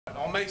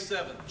On May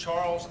 7th,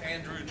 Charles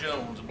Andrew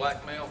Jones, a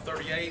black male,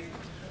 38,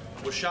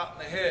 was shot in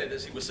the head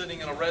as he was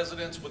sitting in a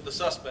residence with the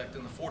suspect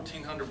in the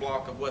 1400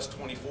 block of West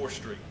 24th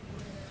Street.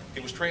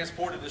 He was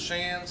transported to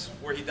Shands,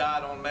 where he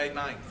died on May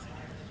 9th.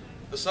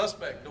 The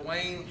suspect,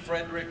 Duane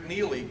Frederick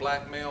Nealey,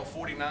 black male,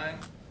 49,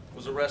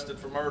 was arrested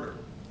for murder.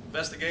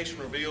 Investigation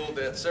revealed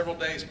that several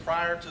days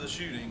prior to the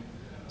shooting,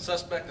 the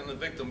suspect and the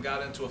victim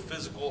got into a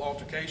physical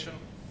altercation.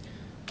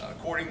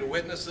 According to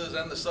witnesses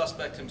and the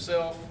suspect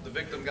himself, the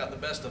victim got the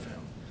best of him.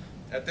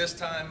 At this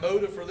time,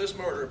 motive for this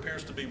murder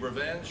appears to be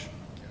revenge.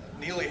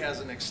 Nealey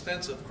has an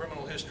extensive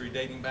criminal history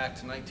dating back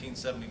to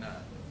 1979.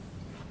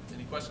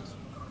 Any questions?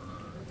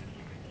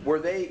 Were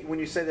they, when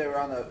you say they were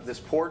on this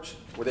porch,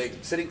 were they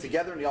sitting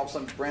together and he all of a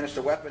sudden brandished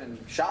a weapon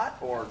and shot,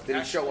 or did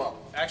he show up?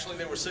 Actually,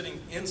 they were sitting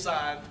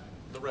inside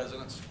the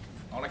residence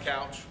on a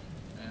couch,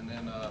 and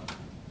then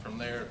from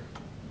there, it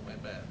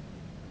went bad.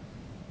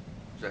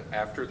 Is that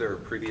after their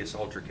previous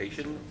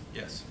altercation?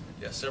 Yes,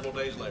 yes, several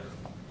days later.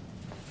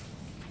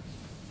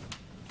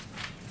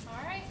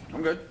 All right.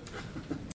 I'm good.